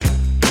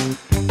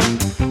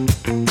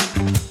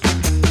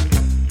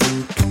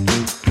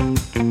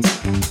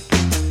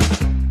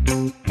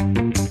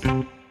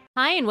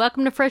and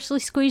welcome to Freshly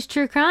Squeezed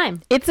True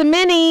Crime. It's a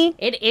mini.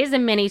 It is a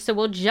mini, so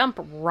we'll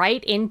jump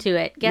right into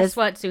it. Guess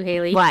what,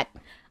 Suhaili? What?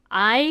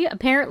 I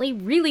apparently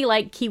really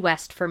like Key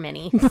West for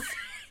minis.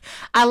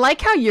 I like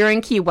how you're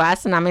in Key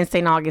West and I'm in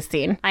St.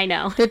 Augustine. I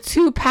know. The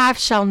two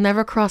paths shall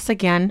never cross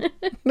again.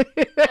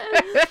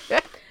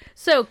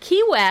 So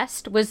Key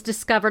West was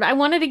discovered. I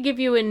wanted to give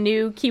you a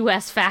new Key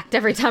West fact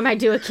every time I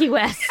do a Key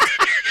West.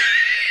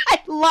 I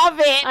love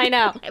it. I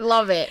know. I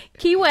love it.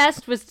 Key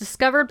West was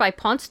discovered by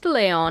Ponce de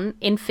Leon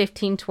in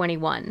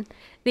 1521.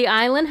 The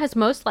island has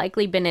most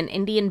likely been an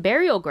Indian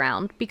burial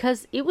ground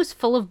because it was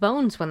full of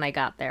bones when they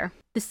got there.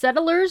 The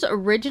settlers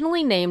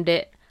originally named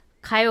it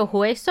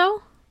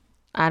Cayohueso.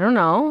 I don't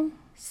know.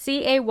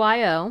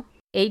 Cayohueso.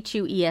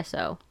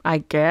 I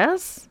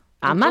guess.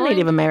 I'm not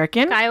Native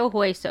American.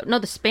 Cayohueso. No,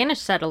 the Spanish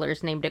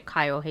settlers named it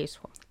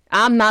Cayohueso.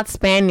 I'm not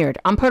Spaniard.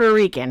 I'm Puerto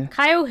Rican.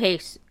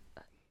 Cayohueso.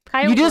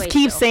 You just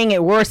keep saying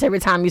it worse every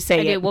time you say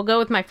it. Okay, we'll go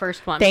with my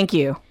first one. Thank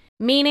you.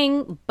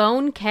 Meaning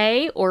bone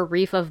cay or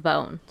reef of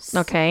bones.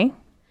 Okay.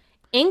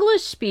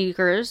 English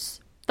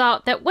speakers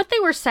thought that what they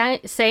were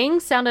saying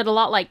sounded a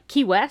lot like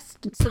Key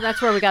West, so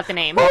that's where we got the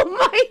name. Oh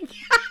my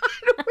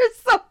God, we're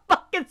so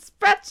fucking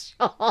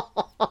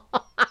special.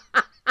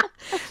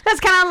 That's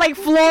kind of like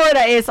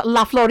Florida is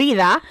La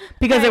Florida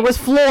because it was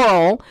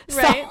floral.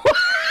 Right.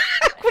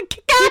 So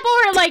people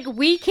are like,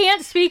 we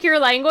can't speak your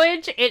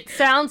language. It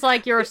sounds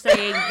like you're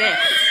saying this.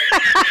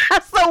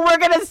 So we're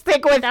going to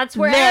stick with That's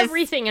where this.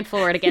 everything in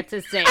Florida gets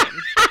its name.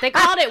 They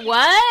called it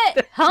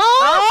what?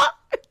 Huh?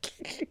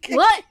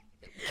 What?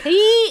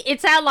 Key?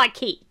 It sounded like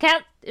key.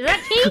 Is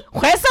that key?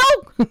 Hueso?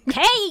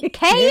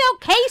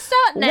 Queso?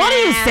 Nah. What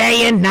are you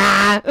saying?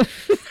 Nah.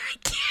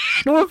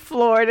 We're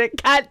Florida.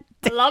 God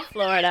I love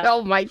Florida.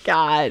 Oh my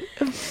God.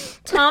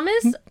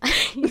 Thomas,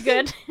 you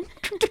good?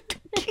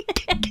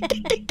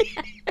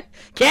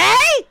 Kay?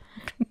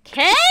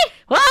 Kay?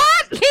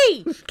 What?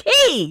 Key.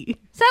 Key.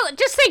 So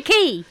just say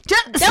key.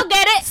 They'll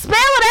get it. Spell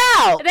it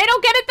out. If they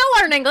don't get it,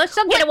 they'll learn English.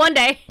 They'll get it one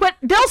day. But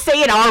they'll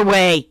say it our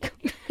way.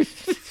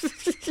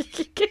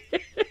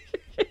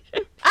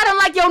 I don't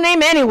like your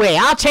name anyway.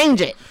 I'll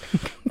change it.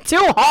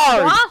 Too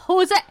hard.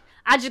 Who's it?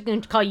 I'm just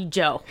going to call you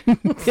Joe.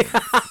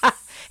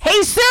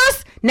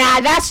 Jesus?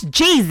 Nah, that's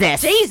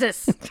Jesus.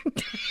 Jesus.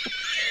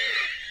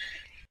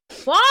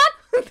 What?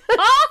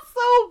 Huh?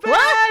 So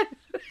bad.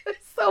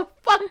 So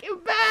fucking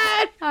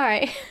bad. All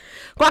right.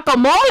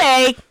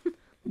 Guacamole.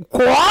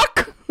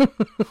 Guac?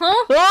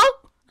 Huh? Huh?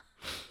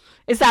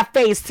 It's that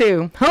face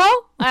too.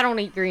 Huh? I don't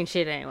eat green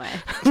shit anyway.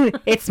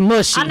 It's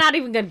mushy. I'm not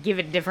even going to give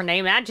it a different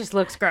name. That just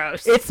looks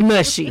gross. It's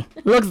mushy.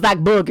 Looks like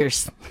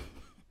boogers.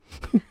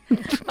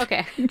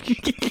 Okay.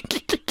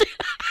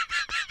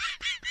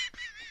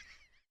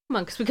 Come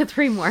on, because we got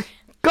 3 more.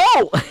 Go!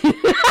 I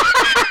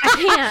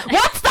can't.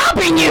 What's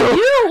stopping you?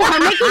 You are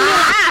making me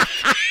laugh.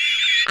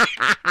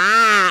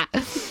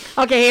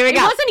 Okay, here we It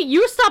go. wasn't a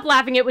you stop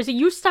laughing. It was a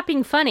you stop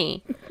being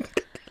funny.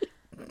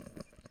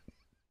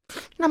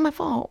 Not my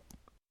fault.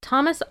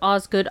 Thomas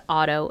Osgood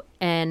Otto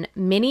and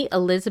Minnie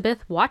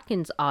Elizabeth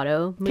Watkins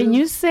Otto. Can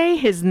you say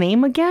his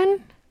name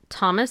again?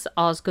 Thomas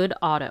Osgood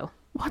Otto.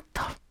 What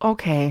the?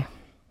 Okay.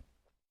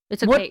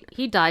 It's okay.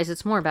 He dies.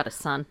 It's more about his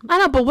son. I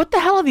know, but what the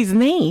hell are these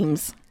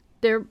names?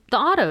 They're the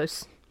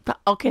Ottos. The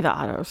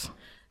Ottos.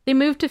 They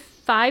moved to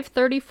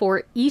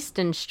 534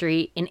 Easton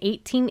Street in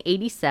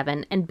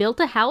 1887 and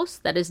built a house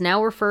that is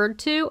now referred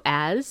to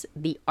as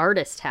the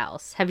Artist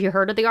House. Have you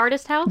heard of the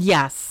Artist House?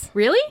 Yes.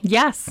 Really?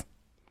 Yes.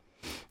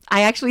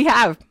 I actually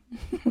have.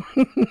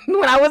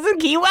 When I was in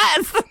Key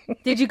West.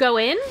 Did you go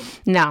in?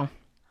 No.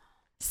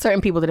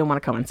 Certain people didn't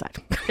want to come inside.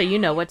 So you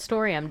know what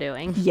story I'm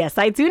doing. Yes,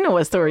 I do know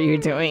what story you're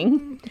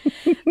doing.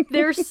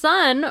 Their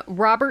son,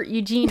 Robert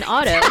Eugene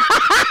Otto,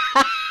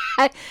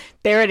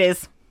 There it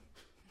is.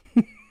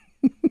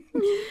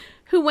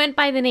 who went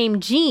by the name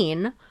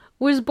Gene,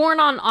 was born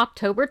on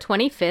October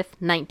 25th,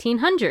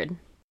 1900.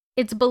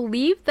 It's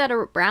believed that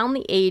around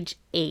the age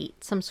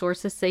 8, some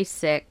sources say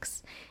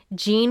 6,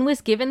 Gene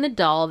was given the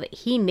doll that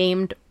he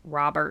named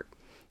Robert.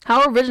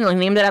 How original. He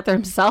named it after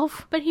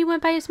himself? But he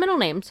went by his middle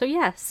name, so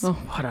yes. Oh,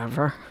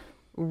 whatever.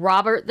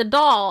 Robert the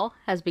doll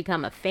has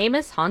become a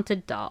famous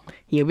haunted doll.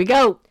 Here we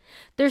go.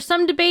 There's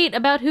some debate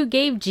about who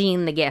gave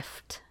Gene the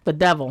gift. The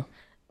devil.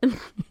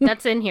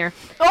 That's in here.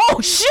 Oh,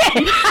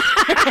 shit!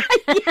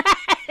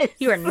 Yes!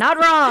 You are not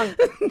wrong.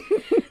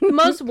 The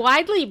most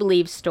widely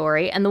believed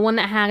story, and the one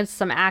that has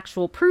some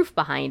actual proof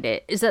behind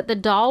it, is that the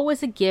doll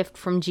was a gift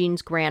from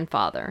Gene's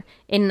grandfather.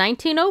 In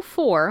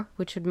 1904,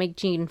 which would make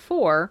Gene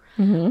 4,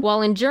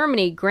 while in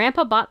Germany,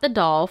 Grandpa bought the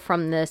doll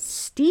from the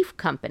Steiff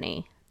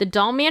Company. The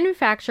doll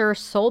manufacturer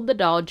sold the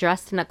doll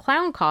dressed in a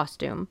clown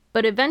costume,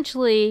 but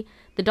eventually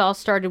the doll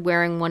started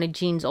wearing one of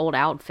Gene's old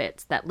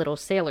outfits, that little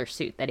sailor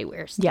suit that he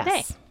wears today.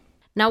 Yes.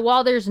 Now,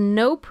 while there's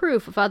no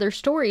proof of other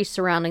stories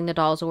surrounding the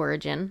doll's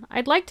origin,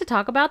 I'd like to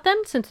talk about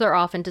them since they're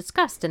often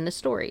discussed in the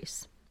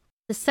stories.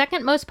 The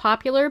second most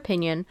popular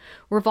opinion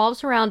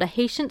revolves around a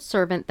Haitian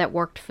servant that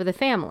worked for the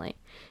family.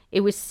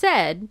 It was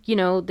said,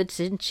 that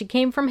since she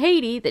came from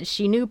Haiti, that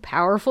she knew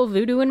powerful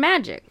voodoo and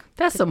magic.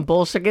 That's some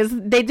bullshit, because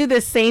they do the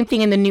same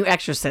thing in The New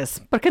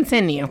Exorcist. But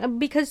continue.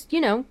 Because,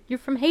 you're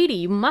from Haiti.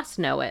 You must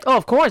know it. Oh,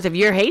 of course. If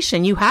you're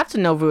Haitian, you have to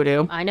know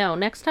voodoo. I know.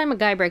 Next time a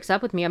guy breaks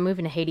up with me, I'm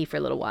moving to Haiti for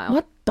a little while.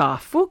 What the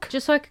fuck?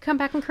 Just so I could come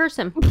back and curse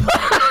him.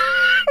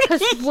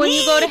 Because when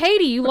you go to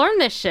Haiti, you learn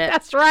this shit.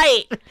 That's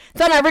right.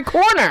 It's on every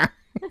corner.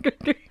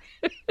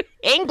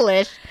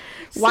 English.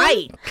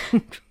 White.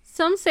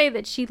 Some say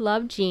that she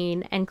loved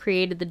Gene and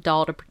created the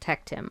doll to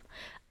protect him.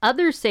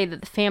 Others say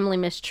that the family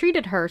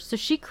mistreated her, so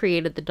she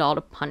created the doll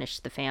to punish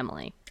the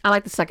family. I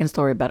like the second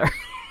story better.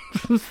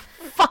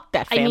 Fuck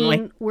that family. I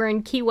mean, we're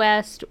in Key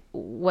West,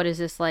 what is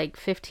this, like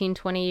 15,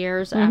 20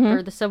 years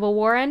after the Civil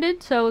War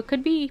ended? So it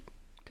could be.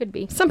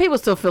 Some people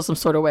still feel some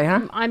sort of way,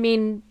 huh? I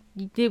mean,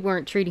 they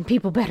weren't treating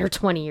people better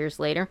 20 years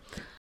later.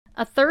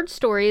 A third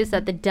story is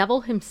that the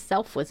devil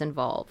himself was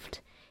involved.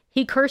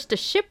 He cursed a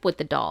ship with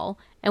the doll,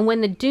 and when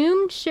the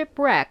doomed ship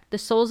wrecked, the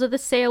souls of the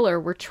sailor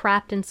were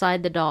trapped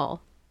inside the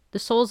doll. The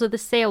souls of the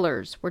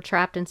sailors were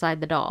trapped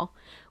inside the doll.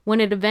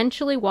 When it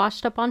eventually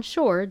washed up on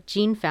shore,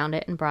 Gene found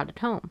it and brought it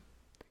home.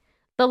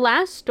 The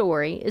last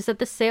story is that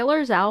the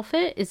sailor's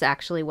outfit is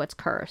actually what's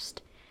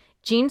cursed.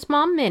 Gene's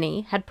mom,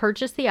 Minnie, had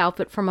purchased the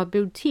outfit from a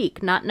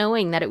boutique, not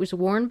knowing that it was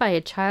worn by a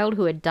child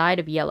who had died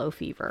of yellow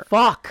fever.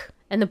 Fuck.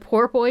 And the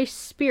poor boy's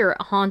spirit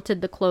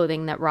haunted the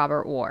clothing that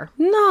Robert wore.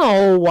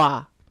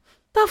 No.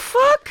 The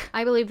fuck?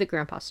 I believe the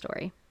grandpa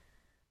story.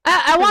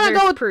 I want to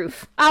go with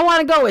proof. I want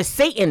to go with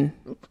Satan.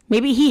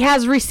 Maybe he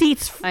has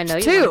receipts I know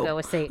too. You want to go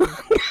with Satan.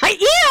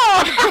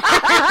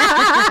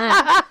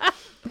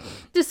 Ew!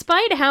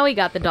 Despite how he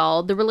got the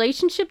doll, the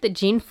relationship that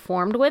Gene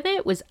formed with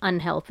it was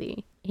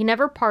unhealthy. He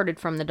never parted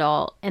from the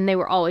doll, and they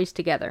were always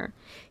together.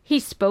 He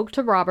spoke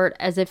to Robert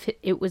as if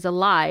it was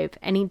alive,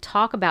 and he'd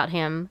talk about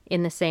him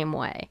in the same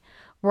way.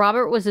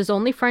 Robert was his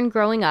only friend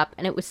growing up,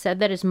 and it was said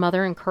that his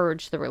mother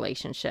encouraged the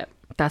relationship.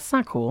 That's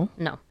not cool.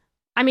 No.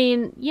 I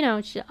mean, he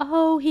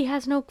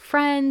has no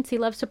friends. He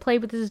loves to play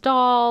with his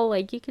doll.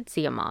 Like, you could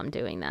see a mom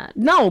doing that.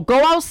 No,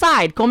 go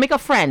outside. Go make a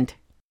friend.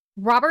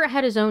 Robert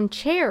had his own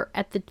chair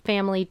at the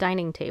family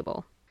dining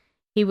table.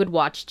 He would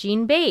watch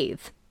Gene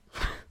bathe.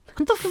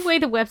 The way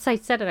the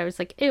website said it, I was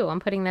like, ew, I'm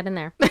putting that in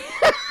there.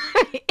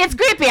 It's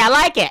creepy. I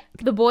like it.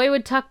 The boy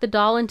would tuck the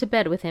doll into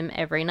bed with him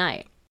every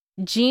night.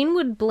 Gene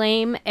would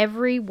blame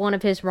every one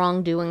of his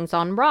wrongdoings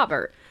on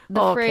Robert.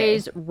 The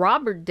phrase,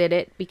 Robert did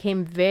it,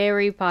 became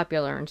very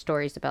popular in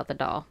stories about the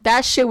doll.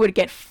 That shit would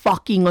get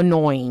fucking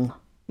annoying.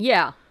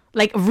 Yeah.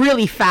 Like,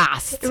 really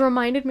fast. It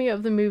reminded me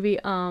of the movie,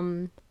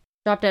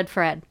 Drop Dead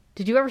Fred.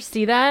 Did you ever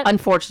see that?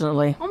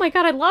 Unfortunately. Oh my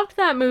god, I loved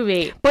that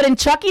movie. But in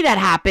Chucky, that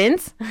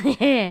happens.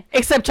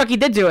 Except Chucky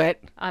did do it.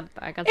 It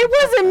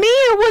wasn't me,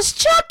 it was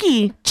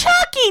Chucky.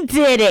 Chucky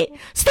did it.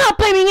 Stop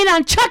blaming it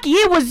on Chucky,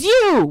 it was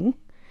you.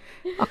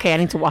 Okay, I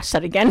need to watch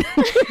that again.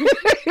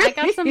 I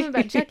got something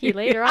about Chucky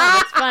later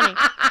on. It's funny.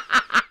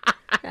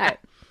 All right.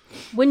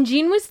 When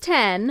Gene was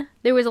 10,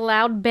 there was a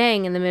loud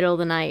bang in the middle of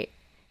the night.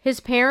 His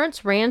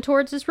parents ran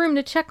towards his room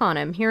to check on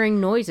him, hearing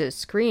noises,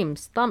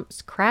 screams,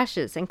 thumps,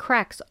 crashes, and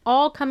cracks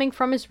all coming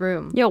from his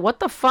room. Yo, what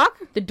the fuck?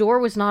 The door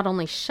was not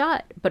only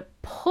shut, but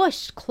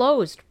pushed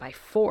closed by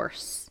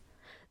force.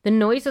 The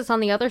noises on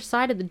the other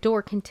side of the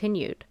door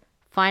continued.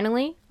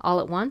 Finally, all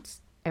at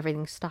once,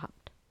 everything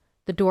stopped.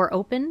 The door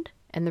opened,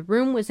 and the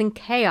room was in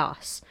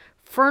chaos.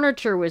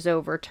 Furniture was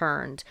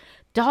overturned.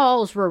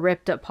 Dolls were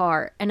ripped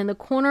apart. And in the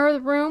corner of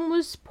the room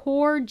was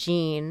poor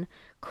Gene,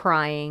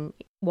 crying,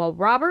 while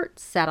Robert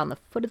sat on the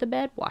foot of the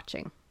bed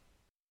watching.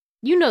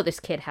 You know this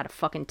kid had a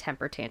fucking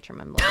temper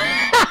tantrum. Oh,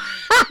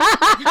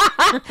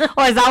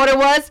 is that what it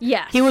was?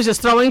 Yes. He was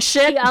just throwing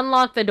shit? He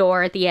unlocked the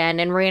door at the end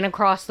and ran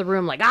across the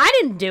room like, I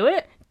didn't do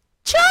it.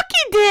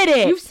 Chucky did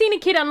it. You've seen a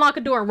kid unlock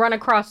a door and run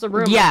across the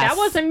room. Yes. Like, that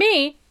wasn't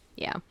me.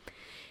 Yeah.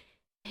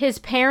 His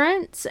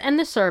parents and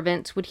the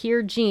servants would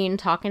hear Gene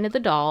talking to the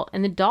doll,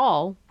 and the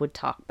doll would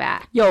talk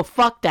back. Yo,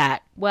 fuck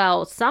that.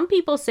 Well, some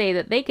people say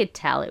that they could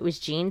tell it was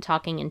Gene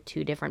talking in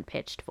two different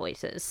pitched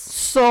voices.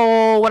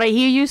 So, what I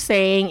hear you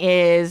saying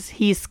is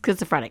he's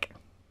schizophrenic.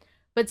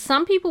 But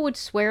some people would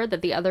swear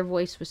that the other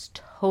voice was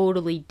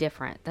totally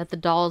different, that the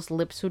doll's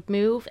lips would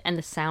move and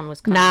the sound was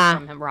coming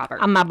from him, Robert.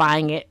 I'm not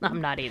buying it. I'm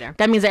not either.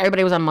 That means that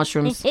everybody was on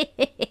mushrooms.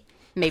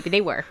 Maybe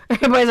they were.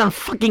 Everybody's on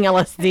fucking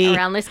LSD.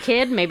 Around this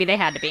kid, maybe they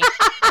had to be.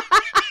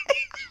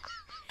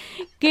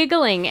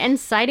 Giggling and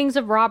sightings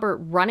of Robert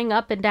running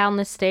up and down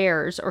the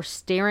stairs or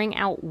staring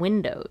out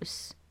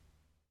windows.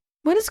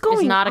 What is going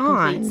on? It's not a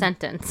complete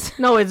sentence.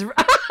 No, it's...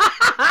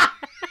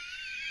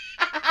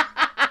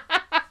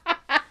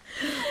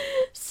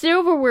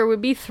 Silverware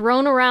would be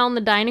thrown around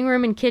the dining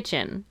room and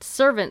kitchen.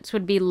 Servants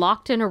would be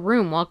locked in a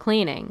room while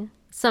cleaning.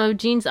 Some of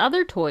Gene's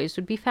other toys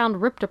would be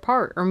found ripped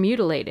apart or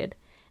mutilated.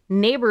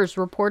 Neighbors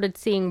reported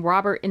seeing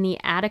Robert in the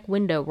attic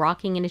window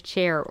rocking in a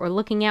chair or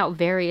looking out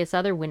various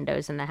other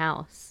windows in the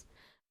house.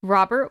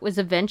 Robert was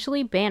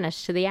eventually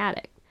banished to the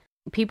attic.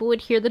 People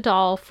would hear the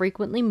doll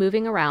frequently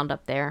moving around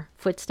up there,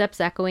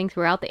 footsteps echoing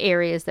throughout the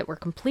areas that were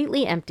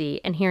completely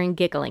empty and hearing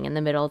giggling in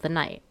the middle of the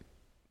night.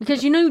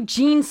 Because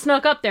Gene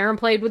snuck up there and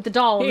played with the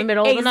doll in the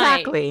middle of the night.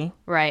 Exactly.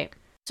 Right.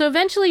 So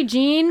eventually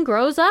Gene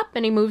grows up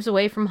and he moves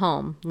away from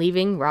home,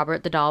 leaving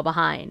Robert the doll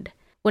behind.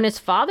 When his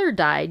father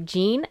died,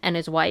 Gene and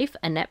his wife,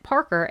 Annette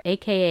Parker,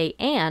 aka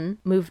Anne,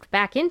 moved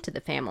back into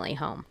the family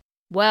home.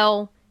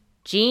 Well,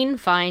 Gene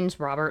finds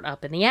Robert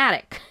up in the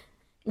attic.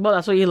 Well,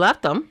 that's where you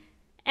left him.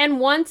 And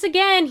once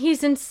again,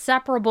 he's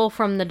inseparable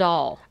from the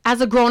doll. As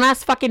a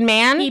grown-ass fucking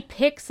man? He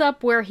picks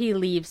up where he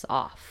leaves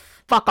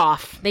off. Fuck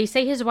off. They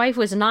say his wife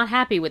was not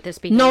happy with this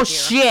behavior. No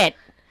shit.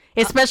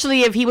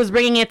 Especially if he was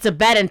bringing it to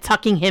bed and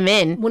tucking him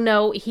in. Well,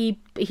 no, he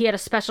had a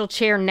special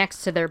chair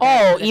next to their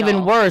bed. Oh, even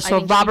doll. worse. I So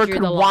think she Robert drew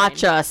could the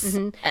watch line. us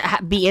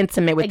be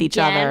intimate with each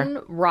other.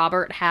 Again,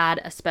 Robert had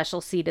a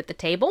special seat at the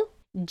table.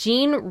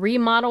 Gene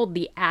remodeled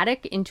the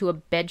attic into a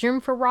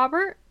bedroom for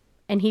Robert,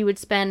 and he would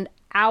spend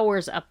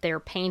hours up there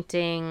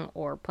painting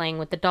or playing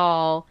with the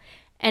doll.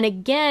 And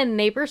again,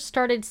 neighbors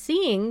started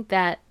seeing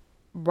that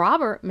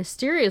Robert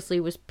mysteriously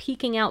was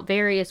peeking out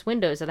various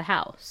windows of the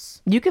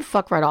house. You could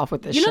fuck right off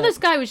with this shit. This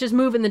guy was just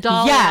moving the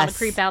doll around to Yes.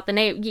 creep out the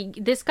neighbor.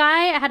 This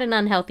guy had an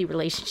unhealthy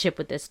relationship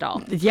with this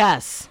doll.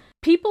 Yes.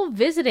 People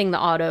visiting the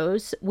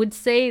Ottos would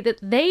say that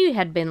they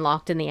had been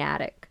locked in the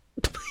attic.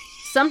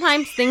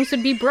 Sometimes things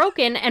would be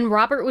broken and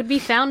Robert would be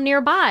found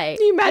nearby.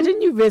 Can you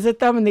imagine you visit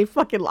them and they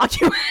fucking lock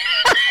you in?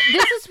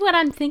 This is what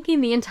I'm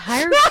thinking the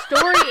entire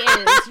story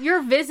is.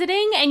 You're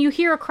visiting and you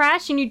hear a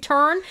crash and you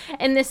turn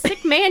and the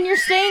sick man you're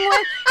staying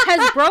with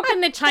has broken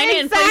the china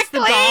and placed the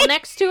Exactly. doll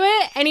next to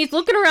it and he's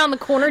looking around the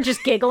corner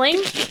just giggling.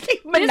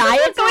 Maniacally?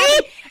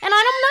 And I'm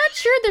not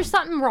sure there's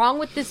something wrong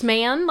with this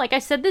man. Like I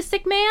said, this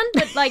sick man,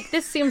 but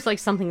this seems like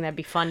something that'd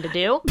be fun to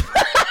do.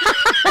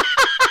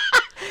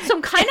 So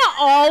I'm kind of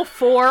all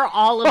for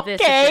all of this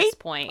at this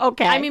point.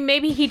 Okay. I mean,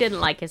 maybe he didn't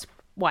like his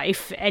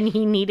wife and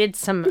he needed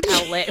some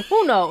outlet.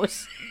 Who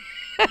knows?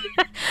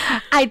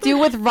 I deal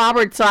with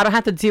Robert, so I don't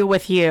have to deal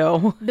with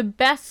you. The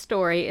best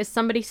story is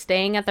somebody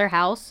staying at their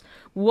house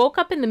woke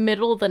up in the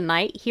middle of the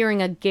night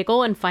hearing a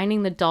giggle and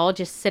finding the doll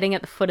just sitting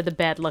at the foot of the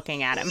bed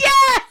looking at him.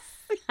 Yes!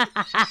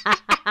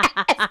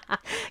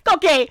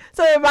 Okay,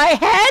 so in my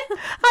head,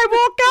 I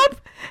woke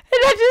up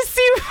and I just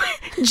see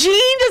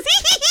Gene just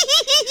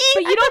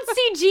But you don't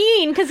see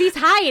Gene because he's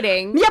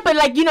hiding. Yeah,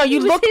 but you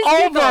was look his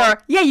over. giggle.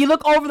 Yeah, you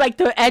look over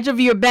the edge of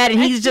your bed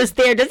and he's just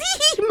there just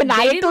They didn't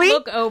maniacally.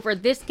 look over.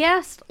 This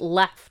guest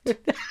left,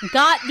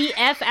 got the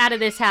F out of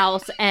this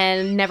house,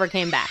 and never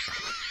came back.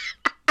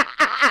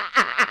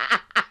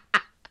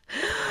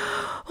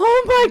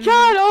 Oh my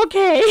god,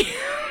 okay.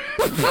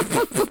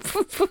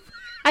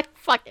 I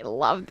fucking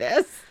love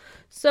this.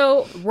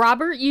 So,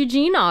 Robert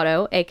Eugene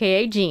Otto,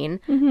 aka Gene,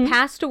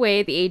 passed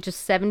away at the age of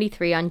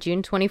 73 on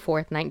June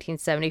 24th,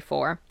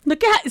 1974.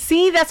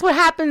 See, that's what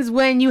happens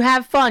when you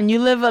have fun. You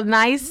live a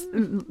nice,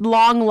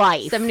 long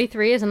life.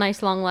 73 is a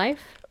nice long life.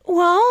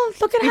 Well,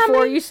 look at how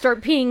Before many... you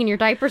start peeing in your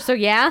diaper, so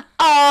yeah.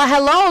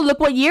 Hello, look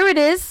what year it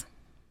is.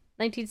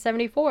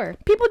 1974.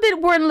 People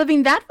weren't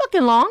living that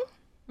fucking long.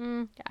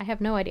 I have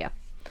no idea.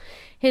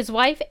 His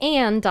wife,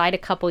 Anne, died a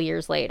couple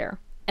years later.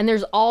 And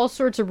there's all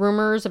sorts of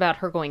rumors about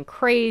her going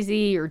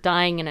crazy or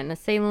dying in an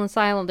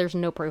asylum. There's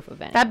no proof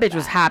of it. That bitch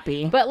was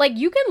happy. But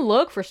you can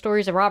look for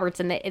stories of Robert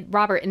and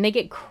they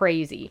get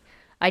crazy.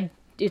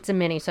 It's a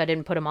mini, so I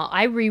didn't put them all.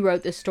 I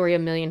rewrote this story a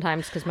million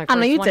times because my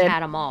first one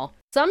had them all.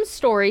 Some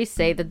stories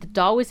say that the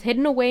doll was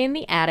hidden away in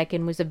the attic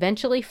and was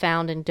eventually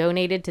found and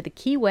donated to the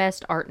Key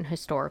West Art and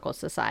Historical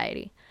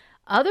Society.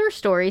 Other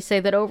stories say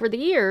that over the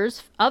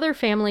years, other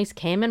families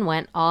came and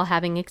went, all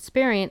having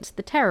experienced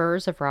the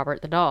terrors of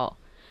Robert the doll.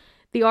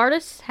 The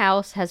artist's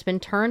house has been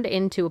turned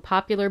into a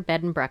popular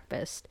bed and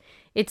breakfast.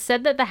 It's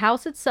said that the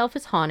house itself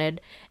is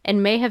haunted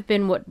and may have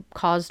been what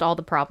caused all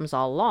the problems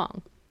all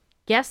along.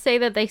 Guests say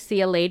that they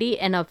see a lady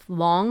in a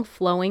long,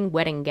 flowing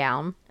wedding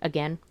gown,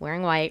 again,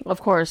 wearing white,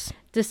 Of course.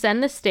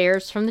 descend the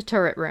stairs from the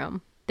turret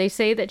room. They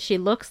say that she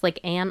looks like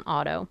Anne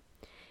Otto.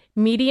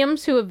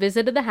 Mediums who have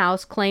visited the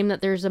house claim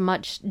that there's a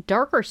much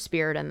darker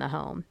spirit in the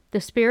home. The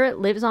spirit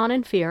lives on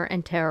in fear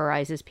and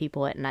terrorizes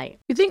people at night.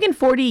 You think in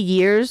 40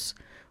 years,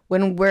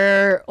 when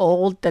we're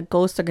old, the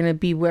ghosts are going to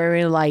be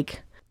wearing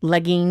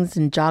leggings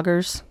and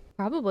joggers?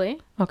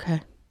 Probably.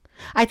 Okay.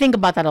 I think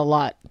about that a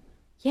lot.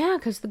 Yeah,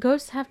 because the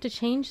ghosts have to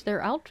change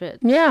their outfits.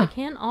 Yeah. They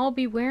can't all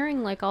be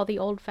wearing all the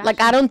old-fashioned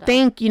I don't stuff.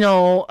 think,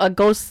 a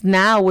ghost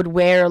now would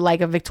wear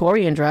a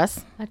Victorian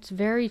dress. That's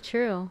very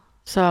true.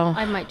 So,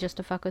 I might just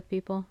to fuck with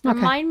people.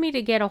 Remind me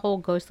to get a whole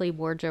ghostly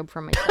wardrobe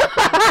for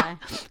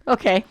myself.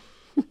 okay.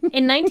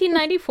 In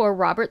 1994,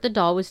 Robert the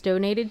doll was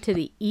donated to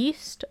the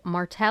East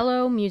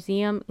Martello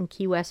Museum in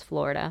Key West,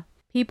 Florida.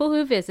 People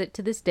who visit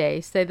to this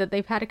day say that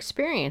they've had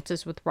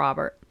experiences with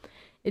Robert.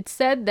 It's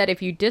said that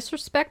if you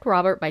disrespect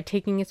Robert by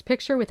taking his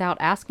picture without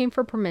asking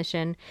for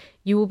permission,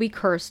 you will be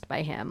cursed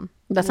by him.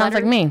 That sounds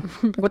like me.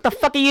 What the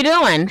fuck are you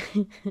doing?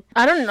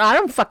 I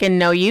don't fucking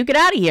know you. Get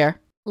out of here.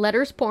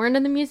 Letters pour into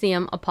the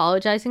museum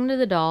apologizing to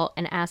the doll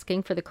and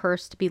asking for the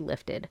curse to be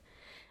lifted.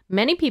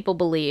 Many people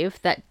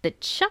believe that the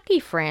Chucky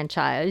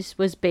franchise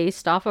was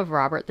based off of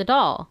Robert the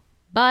doll,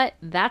 but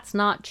that's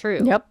not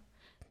true. Yep.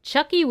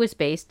 Chucky was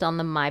based on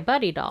the My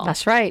Buddy doll.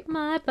 That's right.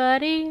 My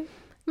buddy,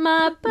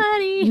 my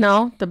buddy.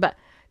 No,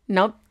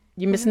 nope.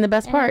 You're missing the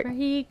best part. Wherever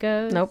he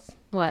goes. Nope.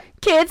 What?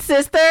 Kid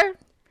sister.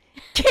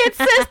 Kid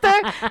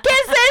sister.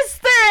 Kid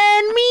sister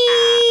and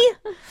me.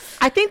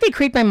 I think they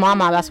creeped my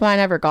mom out. That's why I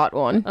never got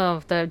one.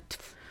 Oh, the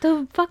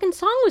fucking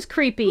song was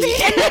creepy. And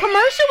the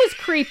commercial was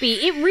creepy.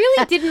 It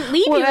really didn't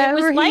leave you. It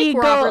was Wherever like he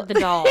Robert the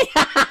Doll.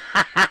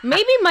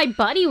 Maybe My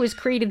Buddy was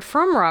created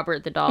from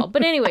Robert the Doll.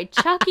 But anyway,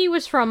 Chucky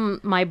was from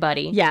My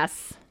Buddy.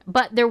 Yes.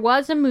 But there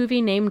was a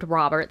movie named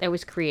Robert that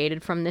was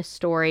created from this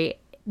story.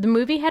 The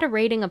movie had a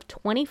rating of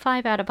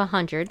 25 out of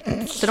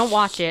 100, so don't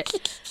watch it.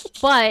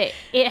 But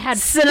it had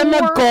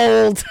Cinema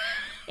gold.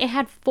 It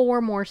had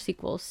 4 more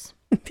sequels.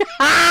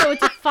 So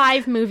it's a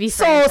 5-movie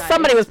So franchise.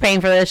 somebody was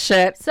paying for this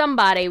shit.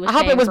 Somebody was I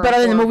hope paying it was for better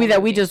a than the movie horrible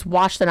that we just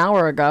watched an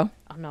hour ago.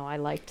 Oh, no, I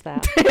liked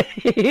that.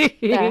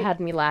 That had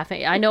me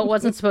laughing. I know it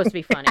wasn't supposed to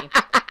be funny.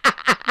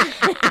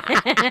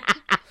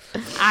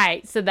 All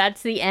right, so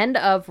that's the end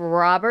of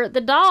Robert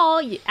the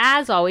Doll.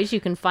 As always, you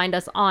can find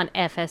us on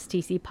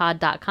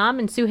fstcpod.com.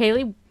 And Sue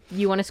Haley,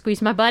 you want to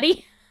squeeze my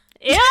buddy?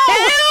 Ew!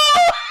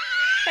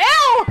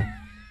 Ew!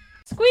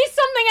 Squeeze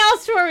something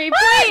else for me,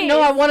 please. No,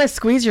 I want to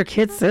squeeze your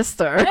kid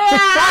sister.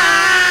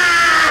 Ah!